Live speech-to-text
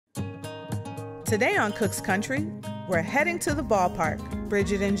Today on Cook's Country, we're heading to the ballpark.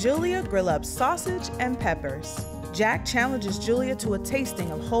 Bridget and Julia grill up sausage and peppers. Jack challenges Julia to a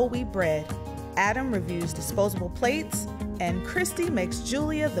tasting of whole wheat bread. Adam reviews disposable plates, and Christy makes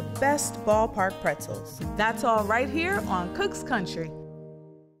Julia the best ballpark pretzels. That's all right here on Cook's Country.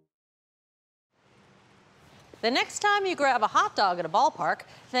 The next time you grab a hot dog at a ballpark,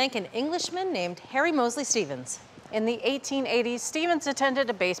 thank an Englishman named Harry Moseley Stevens. In the 1880s, Stevens attended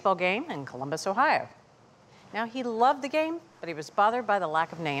a baseball game in Columbus, Ohio. Now, he loved the game, but he was bothered by the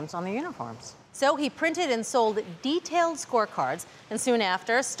lack of names on the uniforms. So he printed and sold detailed scorecards, and soon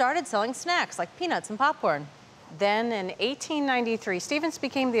after started selling snacks like peanuts and popcorn. Then in 1893, Stevens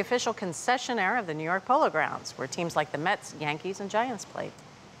became the official concessionaire of the New York Polo Grounds, where teams like the Mets, Yankees, and Giants played.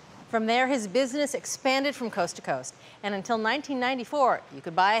 From there, his business expanded from coast to coast. And until 1994, you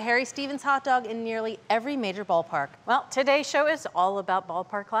could buy a Harry Stevens hot dog in nearly every major ballpark. Well, today's show is all about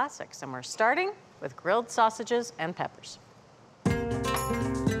ballpark classics, and we're starting with grilled sausages and peppers.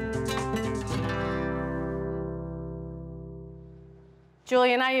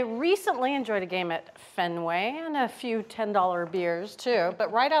 Julie and I recently enjoyed a game at Fenway and a few $10 beers too,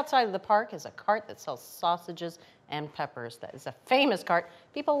 but right outside of the park is a cart that sells sausages and peppers. That is a famous cart.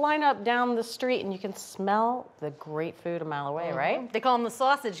 People line up down the street and you can smell the great food a mile away, right? They call him the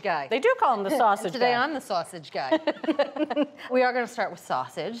sausage guy. They do call him the sausage Today guy. I'm the sausage guy. We are going to start with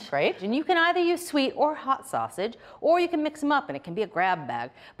sausage. Right. And you can either use sweet or hot sausage, or you can mix them up and it can be a grab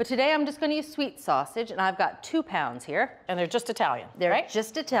bag. But today I'm just going to use sweet sausage, and I've got 2 pounds here. And they're just Italian, They're right?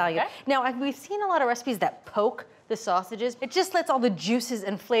 just Italian. Okay. Now, we've seen a lot of recipes that poke the sausages. It just lets all the juices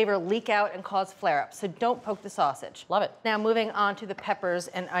and flavor leak out and cause flare-ups, so don't poke the sausage. Love it. Now, moving on to the peppers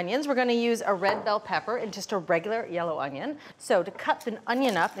and onions, we're going to use a red bell pepper and just a regular yellow onion. So to cut the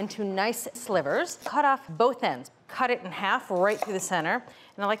onion up into nice slivers, cut off both ends. Cut it in half right through the center.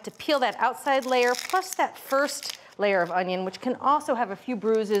 And I like to peel that outside layer plus that first layer of onion, which can also have a few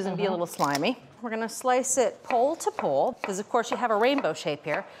bruises and be a little slimy. We're gonna slice it pole to pole, because of course you have a rainbow shape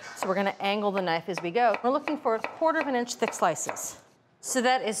here, so we're gonna angle the knife as we go. We're looking for 1/4 inch thick slices. So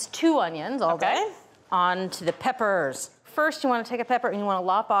that is 2 onions all done. On to the peppers. First, you wanna take a pepper and you wanna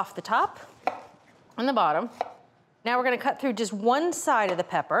lop off the top and the bottom. Now we're gonna cut through just one side of the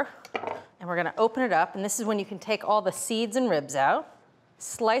pepper, and we're gonna open it up, and this is when you can take all the seeds and ribs out.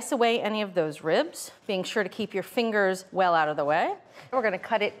 Slice away any of those ribs, being sure to keep your fingers well out of the way. We're gonna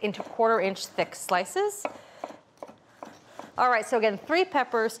cut it into 1/4 inch thick slices. All right, so again, 3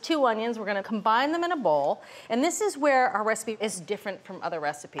 peppers, 2 onions. We're gonna combine them in a bowl. And this is where our recipe is different from other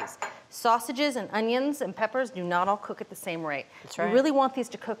recipes. Sausages and onions and peppers do not all cook at the same rate. That's right. You really want these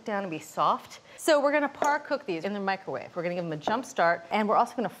to cook down and be soft. So we're gonna par cook these in the microwave. We're gonna give them a jump start, and we're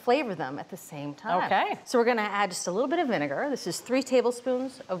also gonna flavor them at the same time. Okay. So we're gonna add just a little bit of vinegar. This is 3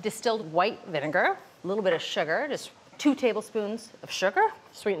 tablespoons of distilled white vinegar, a little bit of sugar, just 2 tablespoons of sugar.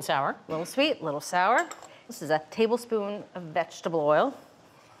 Sweet and sour. A little sweet, a little sour. This is a tablespoon of vegetable oil,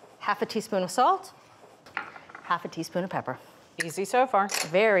 1/2 teaspoon of salt, 1/2 teaspoon of pepper. Easy so far.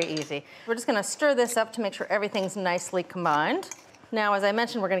 Very easy. We're just gonna stir this up to make sure everything's nicely combined. Now, as I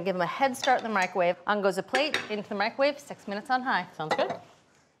mentioned, we're gonna give them a head start in the microwave. On goes a plate, into the microwave, 6 minutes on high. Sounds good.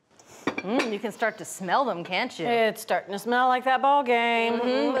 You can start to smell them, can't you? It's starting to smell like that ball game.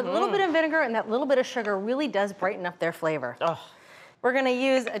 With a little bit of vinegar and that little bit of sugar really does brighten up their flavor. Oh. We're gonna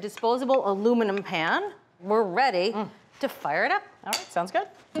use a disposable aluminum pan. We're ready to fire it up. All right, sounds good.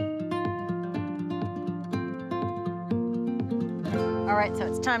 All right, so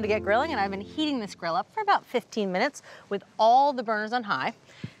it's time to get grilling, and I've been heating this grill up for about 15 minutes with all the burners on high.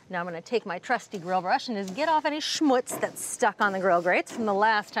 Now I'm gonna take my trusty grill brush and just get off any schmutz that's stuck on the grill grates from the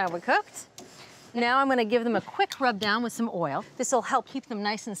last time we cooked. Now I'm gonna give them a quick rub down with some oil. This will help keep them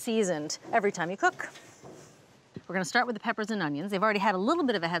nice and seasoned every time you cook. We're gonna start with the peppers and onions. They've already had a little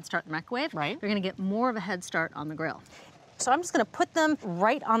bit of a head start in the microwave. Right. They're gonna get more of a head start on the grill. So I'm just gonna put them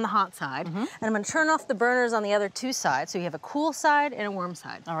right on the hot side, and I'm gonna turn off the burners on the other 2 sides, so you have a cool side and a warm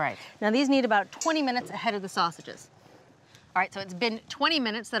side. All right. Now these need about 20 minutes ahead of the sausages. All right, so it's been 20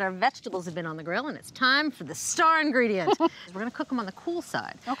 minutes that our vegetables have been on the grill, and it's time for the star ingredient. We're gonna cook them on the cool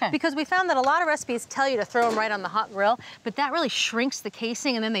side. Okay. Because we found that a lot of recipes tell you to throw them right on the hot grill, but that really shrinks the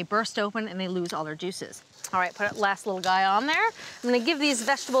casing, and then they burst open and they lose all their juices. All right, put that last little guy on there. I'm gonna give these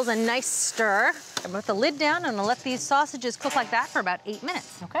vegetables a nice stir. I'm gonna put the lid down, and I'm gonna let these sausages cook like that for about 8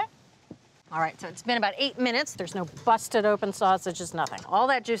 minutes. Okay. All right, so it's been about 8 minutes. There's no busted open sausages, nothing. All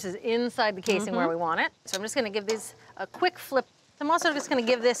that juice is inside the casing where we want it. So I'm just gonna give these a quick flip. I'm also just gonna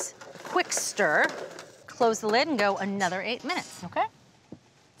give this a quick stir, close the lid, and go another 8 minutes. Okay.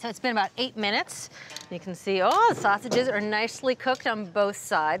 So it's been about 8 minutes. You can see, oh, the sausages are nicely cooked on both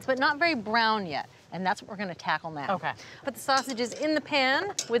sides, but not very brown yet. And that's what we're gonna tackle now. Okay. Put the sausages in the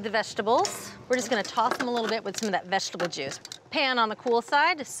pan with the vegetables. We're just gonna toss them a little bit with some of that vegetable juice. Pan on the cool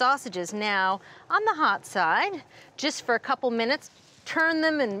side, sausages now on the hot side, just for a couple minutes. Turn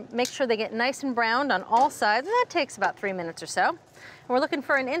them and make sure they get nice and browned on all sides. And that takes about 3 minutes or so. And we're looking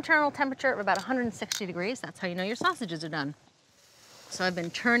for an internal temperature of about 160 degrees. That's how you know your sausages are done. So I've been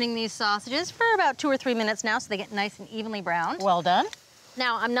turning these sausages for about 2 or 3 minutes now so they get nice and evenly browned. Well done.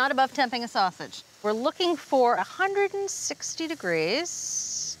 Now, I'm not above temping a sausage. We're looking for 160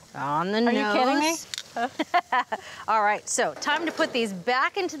 degrees on the nose. Are you kidding me? All right, so time to put these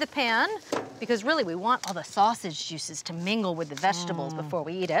back into the pan because really we want all the sausage juices to mingle with the vegetables before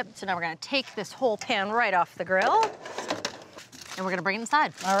we eat it. So now we're gonna take this whole pan right off the grill and we're gonna bring it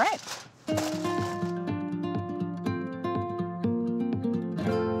inside. All right.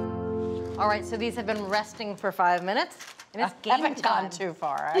 All right, so these have been resting for 5 minutes. And it's game haven't time. gone too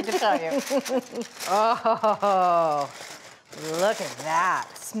far, I can tell you. Oh, look at that.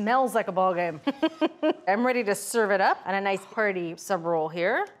 Smells like a ball game. I'm ready to serve it up on a nice party sub roll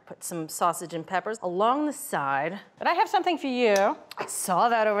here. Put some sausage and peppers along the side. But I have something for you. I saw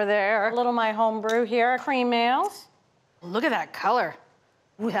that over there. A little my home brew here, cream meals. Look at that color.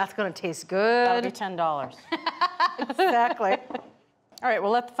 Ooh, that's gonna taste good. That'll be $10. Exactly. All right,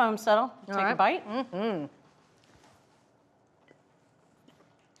 we'll let the foam settle. Take a bite.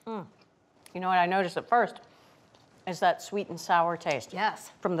 You know what I noticed at first is that sweet and sour taste.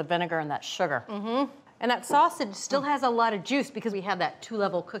 Yes. From the vinegar and that sugar. And that sausage still has a lot of juice because we have that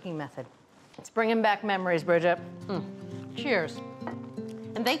 2-level cooking method. It's bringing back memories, Bridget. Cheers.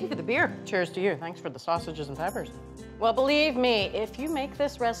 And thank you for the beer. Cheers to you. Thanks for the sausages and peppers. Well, believe me, if you make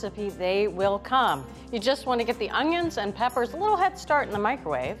this recipe, they will come. You just want to get the onions and peppers a little head start in the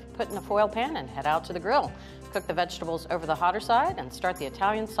microwave, put in a foil pan and head out to the grill. Cook the vegetables over the hotter side and start the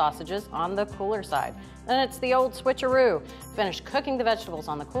Italian sausages on the cooler side. Then it's the old switcheroo. Finish cooking the vegetables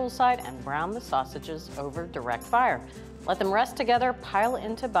on the cool side and brown the sausages over direct fire. Let them rest together, pile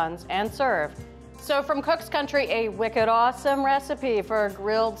into buns, and serve. So from Cook's Country, a wicked awesome recipe for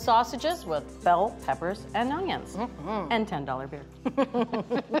grilled sausages with bell peppers and onions. And $10 beer.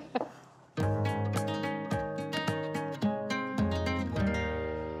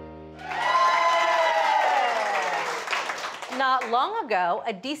 Not long ago,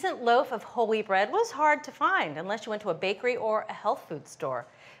 a decent loaf of whole wheat bread was hard to find unless you went to a bakery or a health food store.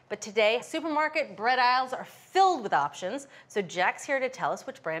 But today, supermarket bread aisles are filled with options, so Jack's here to tell us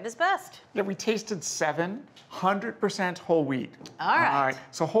which brand is best. Yeah, we tasted 7 100% whole wheat. All right.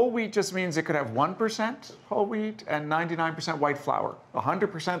 So whole wheat just means it could have 1% whole wheat and 99% white flour.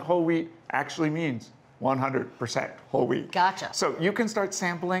 100% whole wheat actually means 100% whole wheat. Gotcha. So you can start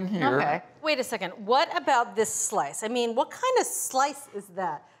sampling here. Okay. Wait a second. What about this slice? I mean, what kind of slice is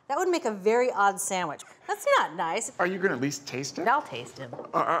that? That would make a very odd sandwich. That's not nice. Are you going to at least taste it? I'll taste him.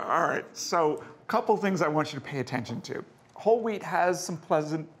 All right. So a couple things I want you to pay attention to. Whole wheat has some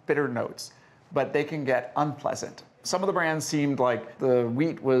pleasant, bitter notes, but they can get unpleasant. Some of the brands seemed like the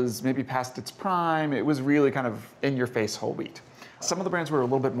wheat was maybe past its prime. It was really kind of in-your-face whole wheat. Some of the brands were a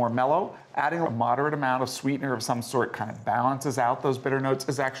little bit more mellow. Adding a moderate amount of sweetener of some sort kind of balances out those bitter notes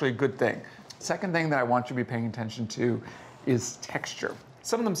is actually a good thing. Second thing that I want you to be paying attention to is texture.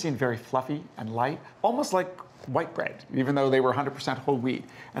 Some of them seemed very fluffy and light, almost like white bread, even though they were 100% whole wheat.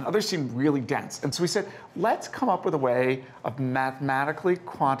 And others seemed really dense. And so we said, let's come up with a way of mathematically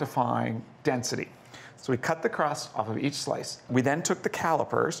quantifying density. So we cut the crust off of each slice. We then took the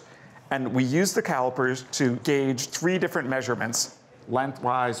calipers, and we used the calipers to gauge 3 different measurements: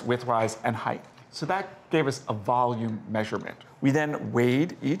 lengthwise, widthwise, and height. So that gave us a volume measurement. We then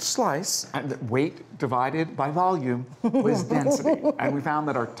weighed each slice, and weight divided by volume was density. And we found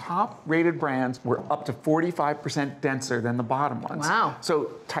that our top rated brands were up to 45% denser than the bottom ones. Wow.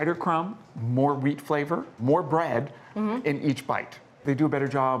 So tighter crumb, more wheat flavor, more bread in each bite. They do a better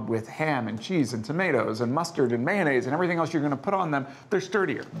job with ham and cheese and tomatoes and mustard and mayonnaise and everything else you're going to put on them. They're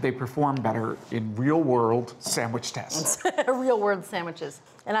sturdier. They perform better in real-world sandwich tests. Real-world sandwiches.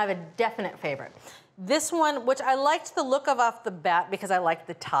 And I have a definite favorite. This one, which I liked the look of off the bat because I liked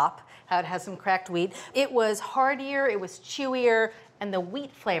the top, how it has some cracked wheat. It was heartier, it was chewier, and the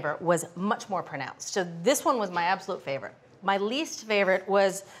wheat flavor was much more pronounced. So this one was my absolute favorite. My least favorite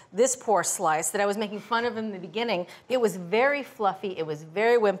was this poor slice that I was making fun of in the beginning. It was very fluffy, it was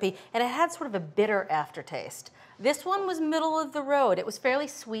very wimpy, and it had sort of a bitter aftertaste. This one was middle of the road. It was fairly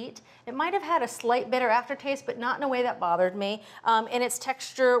sweet. It might have had a slight bitter aftertaste, but not in a way that bothered me. And its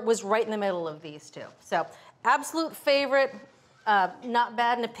texture was right in the middle of these two. So absolute favorite, Not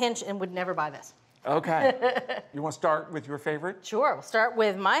bad in a pinch and would never buy this. Okay. You want to start with your favorite? Sure, we'll start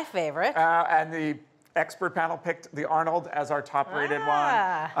with my favorite. And the expert panel picked the Arnold as our top-rated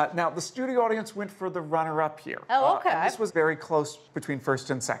one. Now, the studio audience went for the runner-up here. Oh, okay. And this was very close between first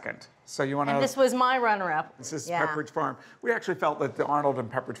and second. So you want to... And this was my runner-up. This is Pepperidge Farm. We actually felt that the Arnold and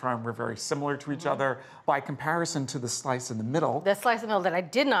Pepperidge Farm were very similar to each other. By comparison to the slice in the middle... The slice in the middle that I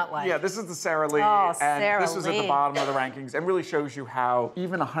did not like. Yeah, this is the Sara Lee. Oh, and Sara this was at the Lee. bottom of the rankings and really shows you how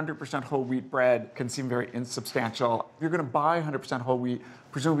even 100% whole wheat bread can seem very insubstantial. If you're going to buy 100% whole wheat,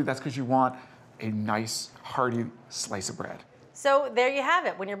 presumably that's because you want a nice, hearty slice of bread. So there you have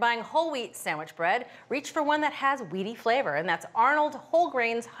it. When you're buying whole wheat sandwich bread, reach for one that has wheaty flavor, and that's Arnold Whole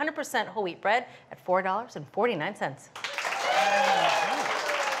Grains 100% whole wheat bread at $4.49.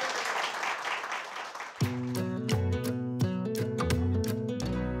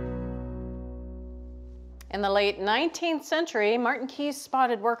 In the late 19th century, Martin Keyes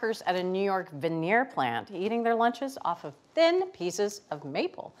spotted workers at a New York veneer plant eating their lunches off of thin pieces of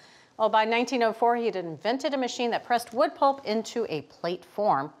maple. Well, by 1904, he had invented a machine that pressed wood pulp into a plate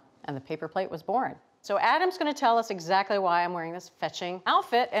form, and the paper plate was born. So Adam's going to tell us exactly why I'm wearing this fetching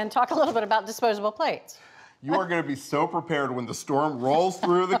outfit and talk a little bit about disposable plates. You are going to be so prepared when the storm rolls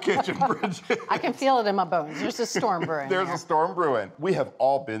through the kitchen, Bridget. I can feel it in my bones. There's a storm brewing. There's a storm brewing. We have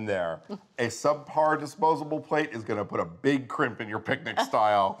all been there. A subpar disposable plate is going to put a big crimp in your picnic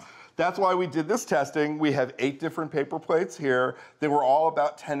style. That's why we did this testing. We have 8 different paper plates here. They were all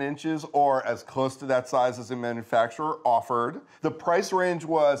about 10 inches or as close to that size as the manufacturer offered. The price range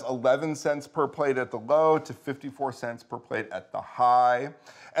was 11 cents per plate at the low to 54 cents per plate at the high.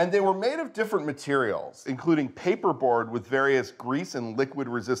 And they were made of different materials, including paperboard with various grease and liquid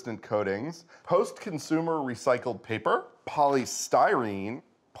resistant coatings, post-consumer recycled paper, polystyrene,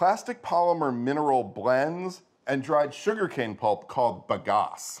 plastic polymer mineral blends, and dried sugarcane pulp called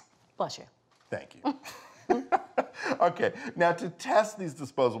bagasse. Bless you. Thank you. Okay, now to test these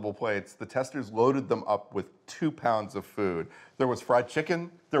disposable plates, the testers loaded them up with 2 pounds of food. There was fried chicken,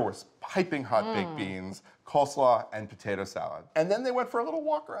 there was piping hot baked beans, coleslaw, and potato salad. And then they went for a little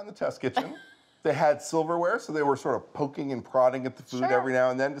walk around the test kitchen. They had silverware, so they were sort of poking and prodding at the food every now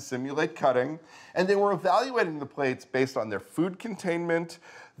and then to simulate cutting. And they were evaluating the plates based on their food containment,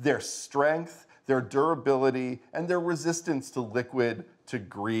 their strength, their durability, and their resistance to liquid, to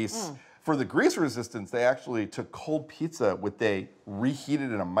grease. For the grease resistance, they actually took cold pizza, which they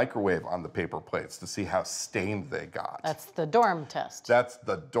reheated in a microwave on the paper plates to see how stained they got. That's the dorm test. That's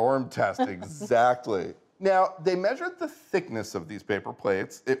the dorm test, exactly. Now, they measured the thickness of these paper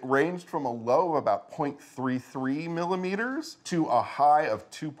plates. It ranged from a low of about 0.33 millimeters to a high of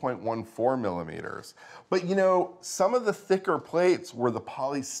 2.14 millimeters. But you know, some of the thicker plates were the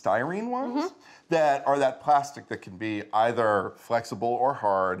polystyrene ones that are that plastic that can be either flexible or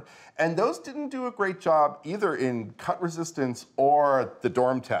hard. And those didn't do a great job either in cut resistance or the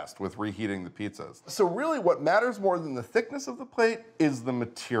dorm test with reheating the pizzas. So really what matters more than the thickness of the plate is the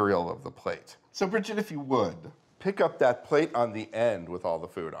material of the plate. So Bridget, if you would, pick up that plate on the end with all the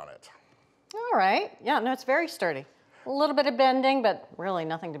food on it. All right. Yeah, no, it's very sturdy. A little bit of bending, but really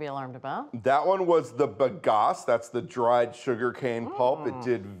nothing to be alarmed about. That one was the bagasse. That's the dried sugarcane pulp. It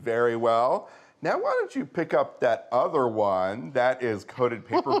did very well. Now why don't you pick up that other one that is coated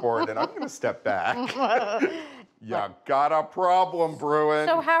paperboard, and I'm going to step back. You got a problem brewing.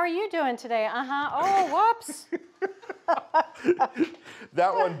 So how are you doing today? Oh, whoops.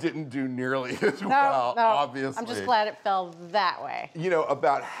 That one didn't do nearly as well, obviously. I'm just glad it fell that way. You know,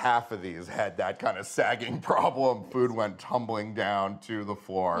 about half of these had that kind of sagging problem. Food went tumbling down to the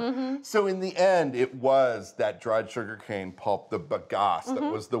floor. So in the end, it was that dried sugarcane pulp, the bagasse, that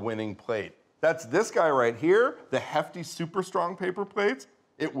was the winning plate. That's this guy right here, the hefty, super strong paper plates.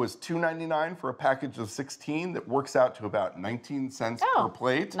 It was $2.99 for a package of 16. That works out to about 19 cents per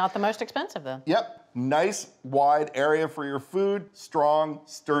plate. Not the most expensive then. Yep. Nice, wide area for your food. Strong,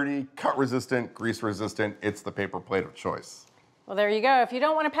 sturdy, cut resistant, grease resistant. It's the paper plate of choice. Well, there you go. If you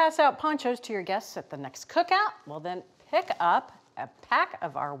don't want to pass out ponchos to your guests at the next cookout, well then pick up a pack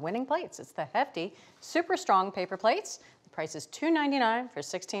of our winning plates. It's the hefty, super strong paper plates. The price is $2.99 for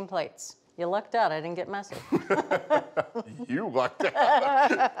 16 plates. You lucked out, I didn't get messy. You lucked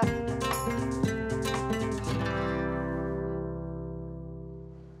out.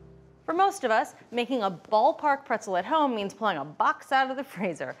 For most of us, making a ballpark pretzel at home means pulling a box out of the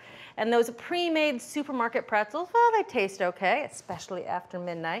freezer. And those pre-made supermarket pretzels, well, they taste okay, especially after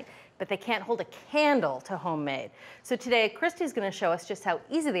midnight, but they can't hold a candle to homemade. So today, Christy's gonna show us just how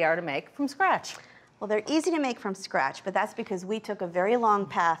easy they are to make from scratch. Well, they're easy to make from scratch, but that's because we took a very long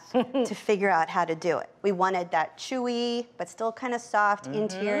path to figure out how to do it. We wanted that chewy, but still kind of soft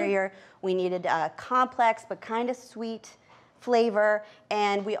interior. We needed a complex, but kind of sweet flavor.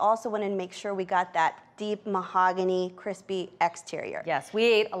 And we also wanted to make sure we got that deep mahogany, crispy exterior. Yes, we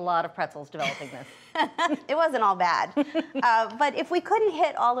ate a lot of pretzels developing this. It wasn't all bad. But if we couldn't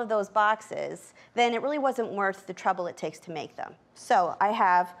hit all of those boxes, then it really wasn't worth the trouble it takes to make them. So I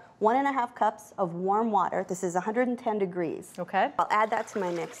have 1.5 cups of warm water. This is 110 degrees. Okay. I'll add that to my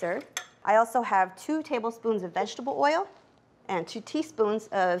mixer. I also have 2 tablespoons of vegetable oil and 2 teaspoons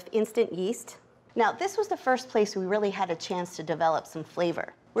of instant yeast. Now, this was the first place we really had a chance to develop some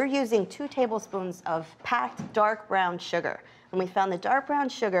flavor. We're using 2 tablespoons of packed dark brown sugar. And we found the dark brown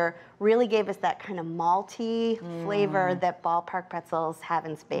sugar really gave us that kind of malty flavor that Ballpark pretzels have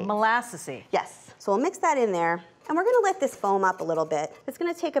in spades. Molassesy. Yes. So we'll mix that in there. And we're gonna let this foam up a little bit. It's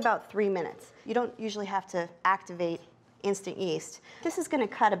gonna take about 3 minutes. You don't usually have to activate instant yeast. This is gonna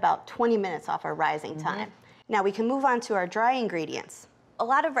cut about 20 minutes off our rising time. Now we can move on to our dry ingredients. A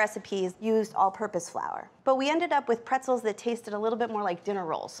lot of recipes used all-purpose flour, but we ended up with pretzels that tasted a little bit more like dinner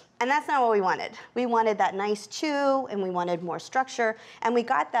rolls. And that's not what we wanted. We wanted that nice chew, and we wanted more structure, and we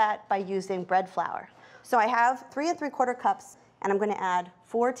got that by using bread flour. So I have 3 3/4 cups, and I'm gonna add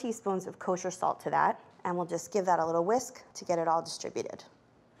 4 teaspoons of kosher salt to that, and we'll just give that a little whisk to get it all distributed.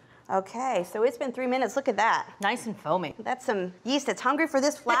 Okay, so it's been 3 minutes, look at that. Nice and foamy. That's some yeast that's hungry for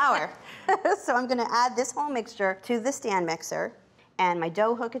this flour. So I'm gonna add this whole mixture to the stand mixer and my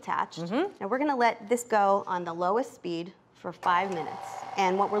dough hook attached. And we're gonna let this go on the lowest speed for 5 minutes.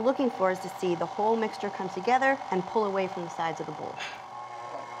 And what we're looking for is to see the whole mixture come together and pull away from the sides of the bowl.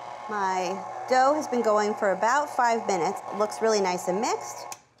 My dough has been going for about 5 minutes. It looks really nice and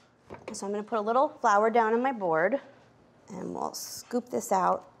mixed. So I'm gonna put a little flour down on my board and we'll scoop this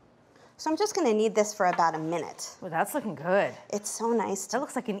out. So I'm just gonna knead this for about a minute. Well, that's looking good. It's so nice. That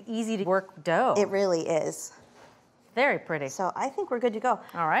looks like an easy to work dough. It really is. Very pretty. So I think we're good to go.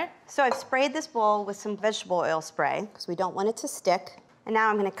 All right. So I've sprayed this bowl with some vegetable oil spray because we don't want it to stick. And now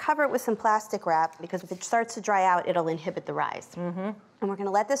I'm gonna cover it with some plastic wrap because if it starts to dry out, it'll inhibit the rise. And we're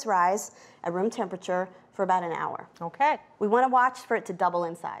gonna let this rise at room temperature for about an hour. Okay. We wanna watch for it to double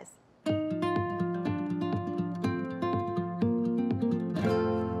in size.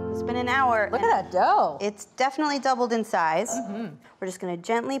 It's been an hour. Look at that dough. It's definitely doubled in size. We're just gonna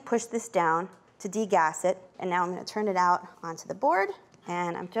gently push this down to degas it. And now I'm gonna turn it out onto the board.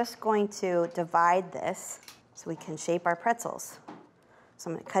 And I'm just going to divide this so we can shape our pretzels. So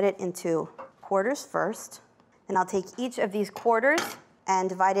I'm gonna cut it into quarters first. Then I'll take each of these quarters and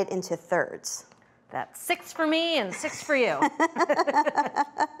divide it into thirds. That's 6 for me and 6 for you.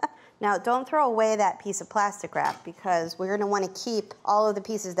 Now, don't throw away that piece of plastic wrap because we're gonna wanna keep all of the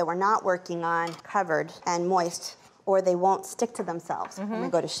pieces that we're not working on covered and moist, or they won't stick to themselves when we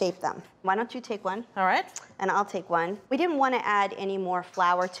go to shape them. Why don't you take one? All right. And I'll take one. We didn't want to add any more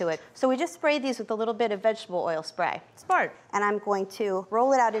flour to it, so we just sprayed these with a little bit of vegetable oil spray. Smart. And I'm going to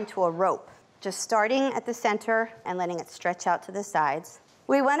roll it out into a rope, just starting at the center and letting it stretch out to the sides.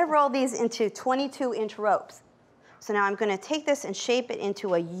 We want to roll these into 22-inch ropes. So now I'm going to take this and shape it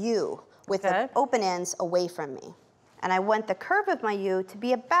into a U with the open ends away from me. And I want the curve of my U to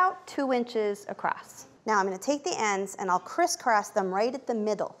be about 2 inches across. Now I'm going to take the ends and I'll crisscross them right at the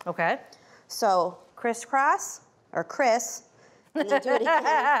middle. Okay. So crisscross, or Chris, and then do it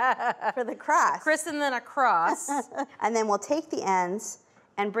again for the cross. Chris and then a cross. And then we'll take the ends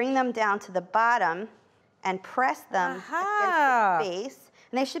and bring them down to the bottom and press them against the base.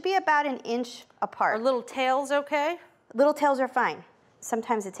 And they should be about 1 inch apart. Are little tails okay? Little tails are fine.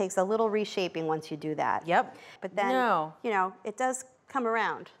 Sometimes it takes a little reshaping once you do that. Yep. But then, you know, it does come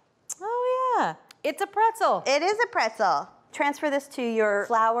around. Oh, yeah. It's a pretzel. It is a pretzel. Transfer this to your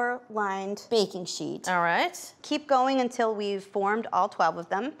flour-lined baking sheet. All right. Keep going until we've formed all 12 of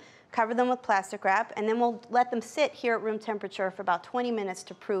them. Cover them with plastic wrap, and then we'll let them sit here at room temperature for about 20 minutes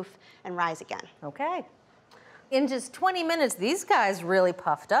to proof and rise again. Okay. In just 20 minutes, these guys really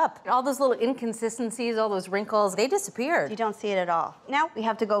puffed up. All those little inconsistencies, all those wrinkles, they disappeared. You don't see it at all. Now we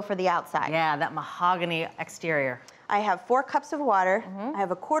have to go for the outside. Yeah, that mahogany exterior. I have 4 cups of water. I have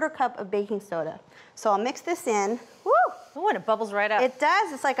 1/4 cup of baking soda. So I'll mix this in. Woo! Oh, and it bubbles right up. It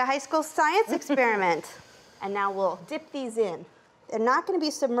does. It's like a high school science experiment. And now we'll dip these in. They're not going to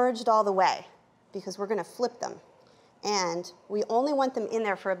be submerged all the way because we're going to flip them. And we only want them in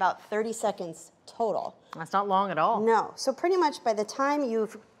there for about 30 seconds total. That's not long at all. No. So pretty much by the time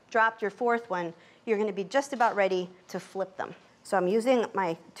you've dropped your 4th one, you're going to be just about ready to flip them. So I'm using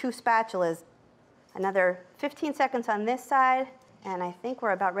my 2 spatulas. Another 15 seconds on this side, and I think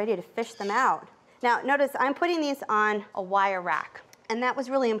we're about ready to fish them out. Now notice I'm putting these on a wire rack. And that was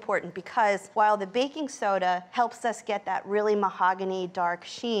really important because while the baking soda helps us get that really mahogany dark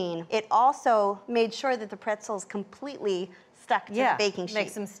sheen, it also made sure that the pretzels completely stuck to the baking sheet.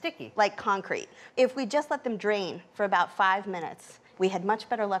 Makes them sticky. Like concrete. If we just let them drain for about 5 minutes, we had much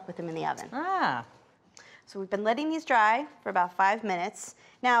better luck with them in the oven. Ah. So we've been letting these dry for about 5 minutes.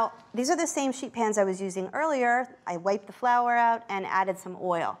 Now, these are the same sheet pans I was using earlier. I wiped the flour out and added some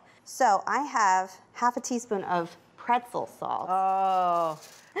oil. So I have half a teaspoon of pretzel salt. Oh.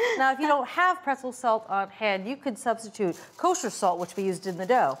 Now, if you don't have pretzel salt on hand, you could substitute kosher salt, which we used in the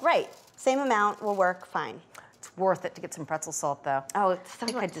dough. Right. Same amount will work fine. It's worth it to get some pretzel salt, though. Oh, it's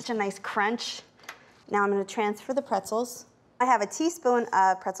such a nice crunch. Now I'm going to transfer the pretzels. I have a teaspoon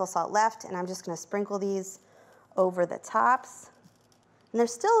of pretzel salt left, and I'm just going to sprinkle these over the tops. And they're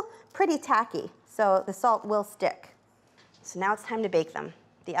still pretty tacky, so the salt will stick. So now it's time to bake them.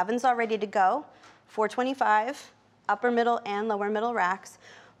 The oven's all ready to go. 425. Upper middle and lower middle racks.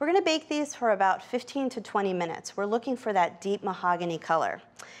 We're going to bake these for about 15 to 20 minutes. We're looking for that deep mahogany color.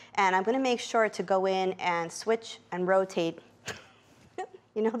 And I'm going to make sure to go in and switch and rotate.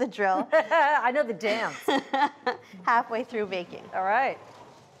 You know the drill. I know the dance. Halfway through baking. All right.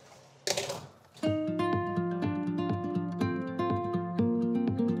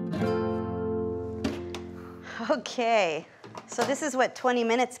 Okay. So this is what 20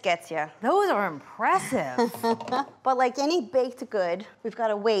 minutes gets you. Those are impressive. But like any baked good, we've got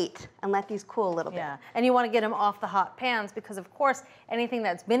to wait and let these cool a little bit. Yeah, and you want to get them off the hot pans because, of course, anything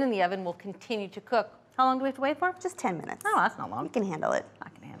that's been in the oven will continue to cook. How long do we have to wait for? Just 10 minutes. Oh, that's not long. You can handle it. I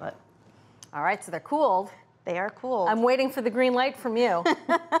can handle it. All right, so they're cooled. They are cooled. I'm waiting for the green light from you.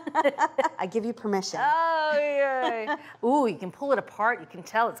 I give you permission. Oh, yeah. Ooh, you can pull it apart. You can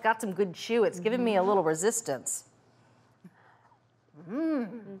tell it's got some good chew. It's giving me a little resistance.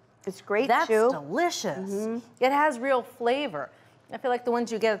 It's great That's chew. delicious. It has real flavor. I feel like the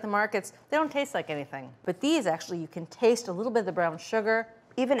ones you get at the markets, they don't taste like anything. But these actually, you can taste a little bit of the brown sugar.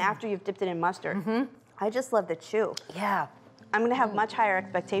 Even after you've dipped it in mustard. I just love the chew. Yeah. I'm gonna have much higher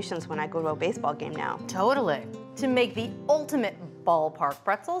expectations when I go to a baseball game now. Totally. To make the ultimate ballpark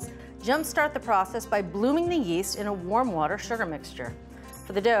pretzels, jumpstart the process by blooming the yeast in a warm water sugar mixture.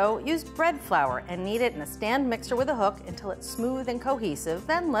 For the dough, use bread flour and knead it in a stand mixer with a hook until it's smooth and cohesive,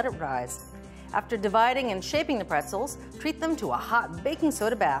 then let it rise. After dividing and shaping the pretzels, treat them to a hot baking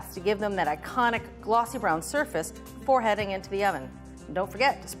soda bath to give them that iconic glossy brown surface before heading into the oven. And don't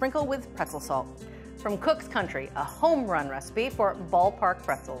forget to sprinkle with pretzel salt. From Cook's Country, a home run recipe for ballpark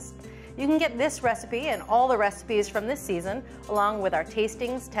pretzels. You can get this recipe and all the recipes from this season, along with our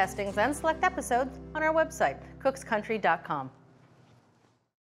tastings, testings, and select episodes on our website, cookscountry.com.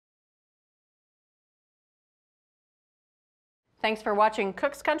 Thanks for watching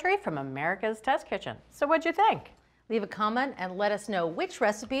Cook's Country from America's Test Kitchen. So what'd you think? Leave a comment and let us know which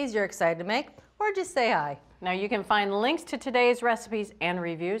recipes you're excited to make, or just say hi. Now you can find links to today's recipes and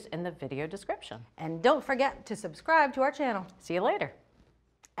reviews in the video description. And don't forget to subscribe to our channel. See you later.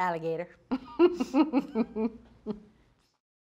 Alligator.